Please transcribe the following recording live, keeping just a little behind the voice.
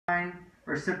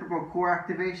reciprocal core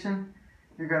activation.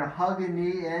 You're going to hug a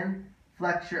knee in,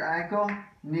 flex your ankle,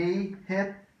 knee,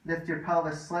 hip, lift your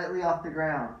pelvis slightly off the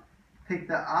ground. Take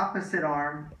the opposite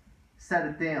arm, set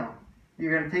it down.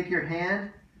 You're going to take your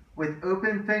hand with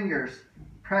open fingers,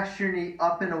 press your knee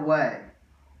up and away.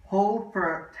 Hold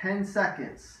for 10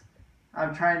 seconds.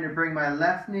 I'm trying to bring my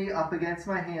left knee up against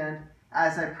my hand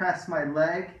as I press my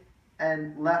leg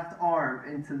and left arm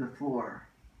into the floor.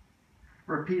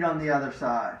 Repeat on the other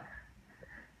side.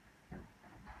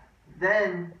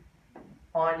 Then,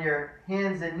 on your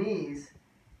hands and knees,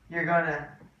 you're going to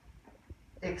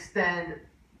extend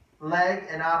leg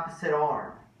and opposite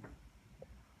arm.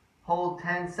 Hold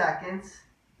 10 seconds,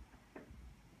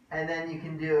 and then you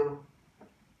can do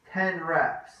 10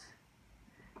 reps.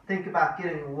 Think about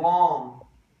getting long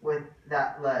with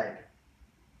that leg.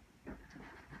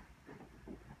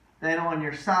 Then on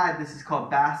your side, this is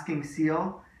called basking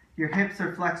seal. Your hips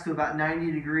are flexed to about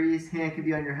 90 degrees, hand can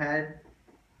be on your head.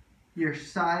 You're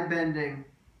side bending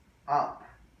up.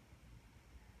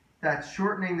 That's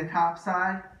shortening the top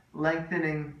side,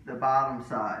 lengthening the bottom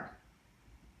side.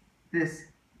 This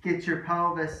gets your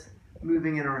pelvis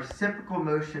moving in a reciprocal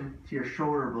motion to your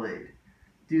shoulder blade.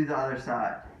 Do the other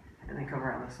side, and then come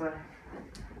around this way.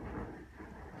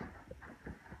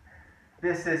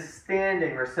 This is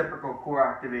standing reciprocal core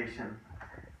activation.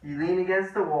 You lean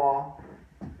against the wall.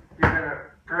 You're going to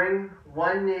bring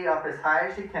one knee up as high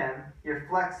as you can. You're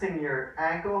flexing your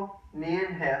ankle, knee,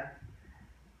 and hip.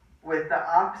 With the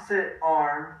opposite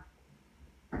arm,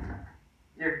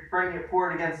 you're bringing it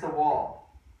forward against the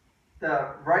wall.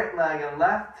 The right leg and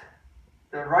left,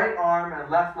 the right arm and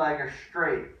left leg are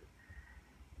straight.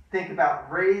 Think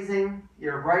about raising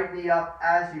your right knee up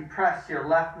as you press your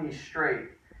left knee straight.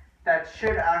 That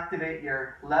should activate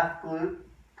your left glute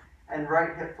and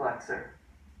right hip flexor.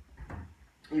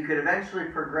 You could eventually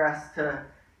progress to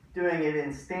doing it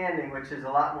in standing, which is a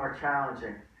lot more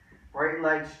challenging. Right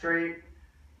leg straight,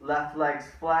 left leg's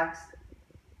flexed.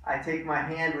 I take my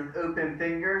hand with open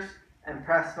fingers and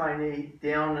press my knee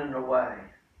down and away.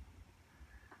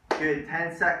 Good,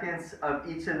 10 seconds of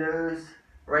each of those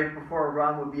right before a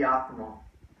run would be optimal.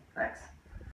 Thanks.